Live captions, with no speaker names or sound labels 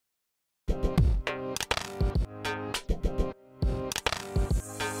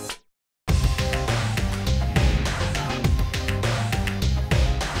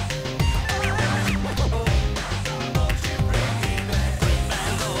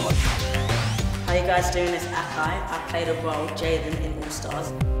How you guys doing? It's Akai. I played a role, Jaden, in All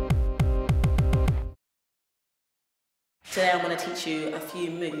Stars. Today I'm going to teach you a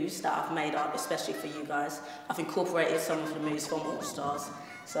few moves that I've made up especially for you guys. I've incorporated some of the moves from All Stars,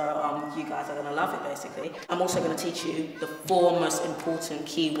 so you guys are going to love it basically. I'm also going to teach you the 4 most important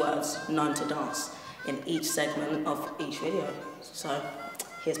keywords known to dance in each segment of each video. So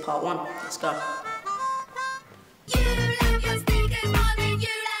here's part 1, let's go. You love your sneakers more than you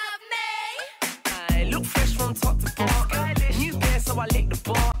love me. I look fresh from top to bottom. New pair so I lick the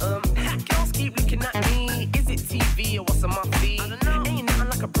bottom. Girls keep looking at me. Is it TV or what's on my feet? Ain't nothing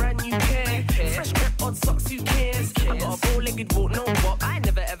like a brand new pair. Fresh crep, odd socks, who cares? I got a bow-legged walk, no bop. I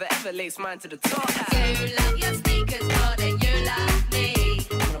never ever lace mine to the top. You love your sneakers more than you love me.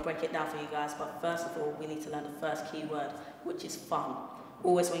 I'm going to break it down for you guys, but first of all we need to learn the first keyword, which is fun.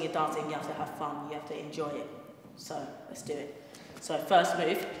 Always when you're dancing you have to have fun, you have to enjoy it. So let's do it. So first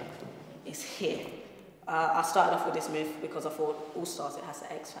move is here. I started off with this move because I thought All Stars it has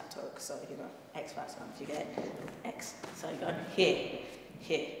the X factor, so you know, X factor, if you get it, X. So you go here,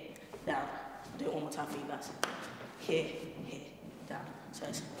 here, down. I'll do it one more time for you guys. Here, here, down. So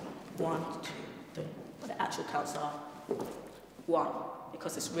it's 1, 2, 3. But the actual counts are 1,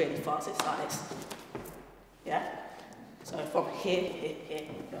 because it's really fast, it's like this. Yeah? So from here, here, here,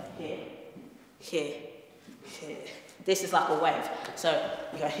 go here, here, here. This is like a wave. So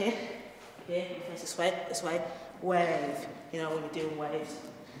you go here, here, you face this way, wave. You know, when you're doing waves,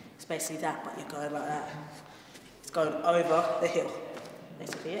 it's basically that, but you're going like that. It's going over the hill.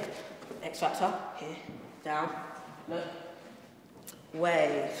 Basically it. X factor, here, down, look,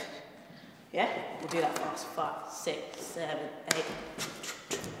 wave. Yeah? We'll do that fast. 5, 6, 7, 8.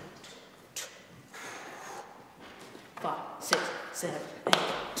 5, 6, 7, 8.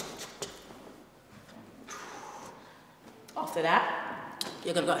 After that,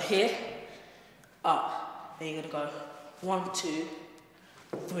 you're going to go here, up. Then you're going to go 1, 2,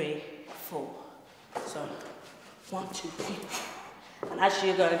 3, 4. So 1, 2, 3. And as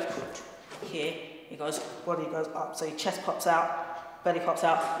you're going here, it goes, body goes up. So your chest pops out, belly pops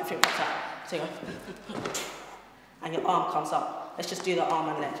out, everything pops out. So you go, and your arm comes up. Let's just do the arm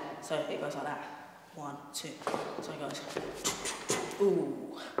and leg. So it goes like that. 1, 2. So it goes,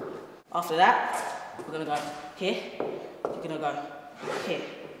 ooh. After that, we're going to go here. You're going to go here.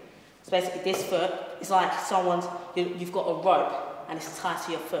 So basically this foot is like you've got a rope and it's tied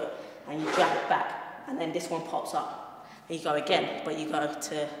to your foot and you drag it back and then this one pops up. And you go again, but you go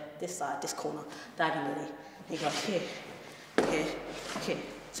to this side, this corner, diagonally. And you go here, here, here.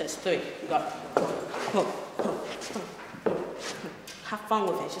 So it's 3. You go, have fun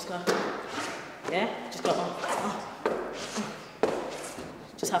with it, just go. Yeah? Just go,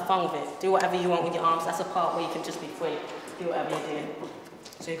 Just have fun with it. Do whatever you want with your arms. That's a part where you can just be free. Do whatever you're doing.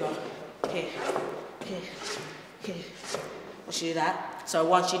 So you go here, here, here. Once you do that, so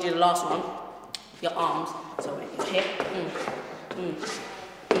once you do the last one, your arms, so when you're here,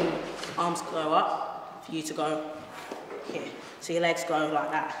 arms go up for you to go here. So your legs go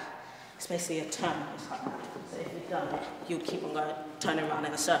like that. It's basically a turn, just like that. So if you've done it, you keep on going, turning around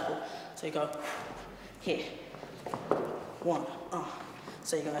in a circle. So you go here, 1,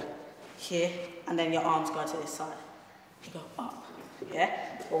 So you go here, and then your arms go to this side. You go up, yeah?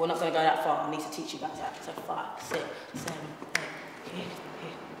 But we're not going to go that far. I need to teach you guys that. So 5, 6, 7, 8, here,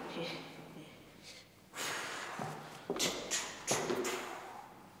 here, here.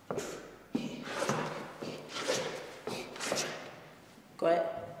 Got it?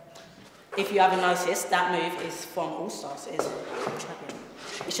 If you haven't noticed, that move is from All Stars.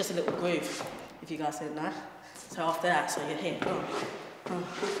 It's just a little groove, if you guys didn't know. So after that, so you're here.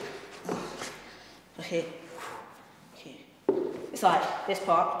 Here, here. It's like this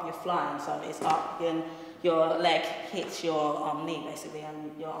part, you're flying, so it's up, and your leg hits your knee basically,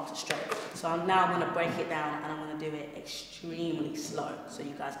 and your arms are straight. So now I'm going to break it down, and I'm going to do it extremely slow, so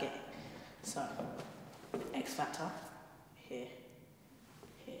you guys get it. So, X factor, here,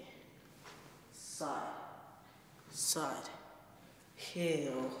 here, side, side,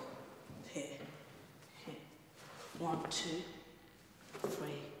 heel, here, here. 1, 2, 3,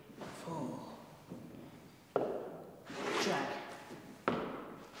 4. Drag,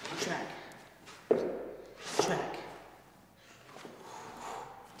 drag, drag.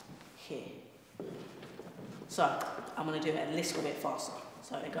 Here. So I'm going to do it a little bit faster.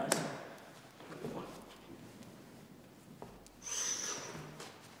 So it goes. 1.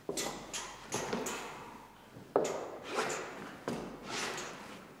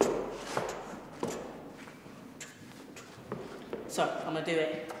 So I'm going to do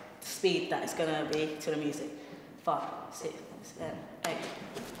it the speed that it's going to be to the music. 5, 6, 7, 8.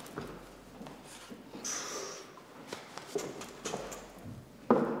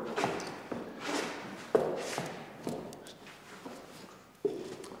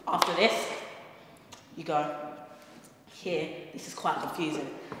 quite confusing.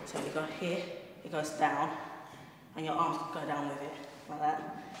 So you go here, it goes down, and your arms go down with it, like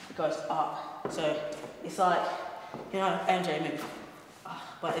that. It goes up. So it's like, you know, MJ move,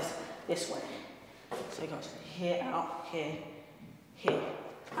 but it's this way. So it goes here, out, here, here.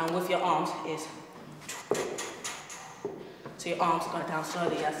 And with your arms is, so your arms go down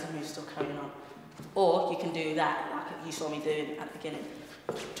slowly as the move's still carrying on. Or you can do that, like you saw me doing at the beginning.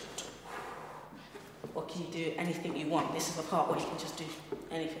 Or can you do anything you want? This is the part where you can just do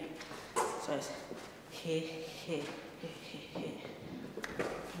anything. So it's here, here, here, here, here.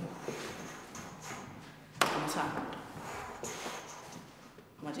 One more time.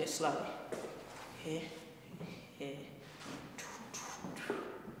 I'm gonna do it slowly. Here, here.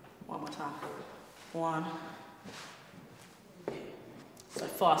 One more time. One. So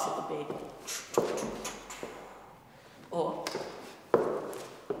fast it would be. Or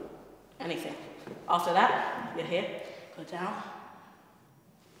anything. After that, you're here, go down,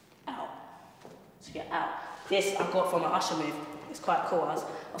 out. So you're out. This I got from an usher move. It's quite cool. I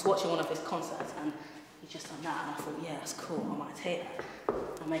was watching one of his concerts and he just done that and I thought, yeah, that's cool. I might take that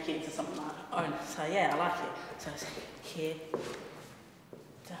and make it into something like my own. So yeah, I like it. So it's here,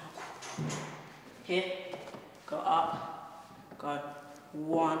 down, here, go up, go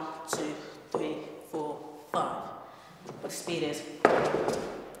 1, 2, 3, 4, 5. But the speed is,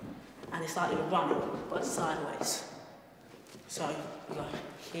 and it's like you're running, but sideways. So you go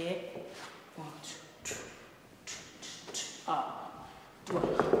here, 1, 2, up, 1,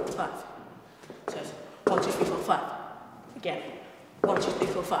 5. So it's 1, 2, 3, 4, 5. Again, 1, 2, 3,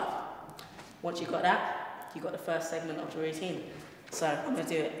 4, 5. Once you've got that, you've got the first segment of the routine. So I'm going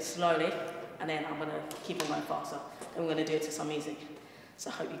to do it slowly, and then I'm going to keep on going faster. Then we're going to do it to some music. So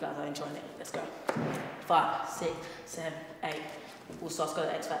I hope you guys are enjoying it. Let's go. 5, 6, 7, 8. Also, let's go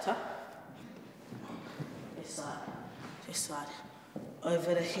to X Factor. This side.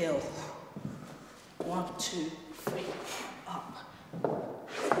 Over the hill. 1, 2, 3, up.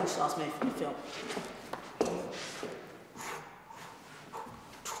 All stars move in the film.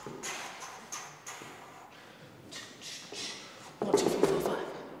 1, 2, 3, 4, 5.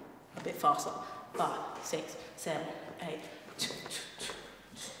 A bit faster. 5, 6, 7, 8.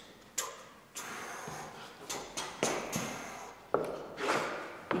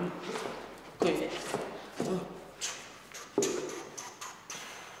 Groove it.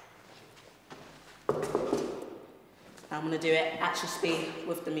 I'm going to do it actual speed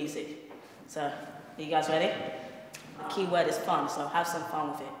with the music. So, are you guys ready? The key word is fun, so have some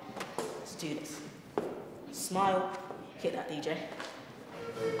fun with it. Let's do this. Smile, hit that DJ.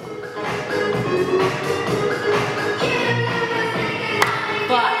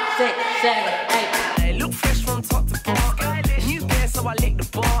 5, 6, 7, 8. I look fresh from top to bottom. New pair, so I lick the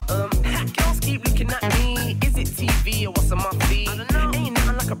bottom. Girls keep looking at me. Is it TV or what's on my feet? Ain't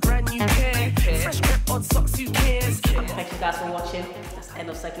nothing like a brand new pair. Fresh crep, odd socks, who cares? Thank you guys for watching. That's the end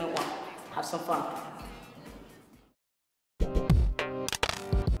of segment 1. Have some fun.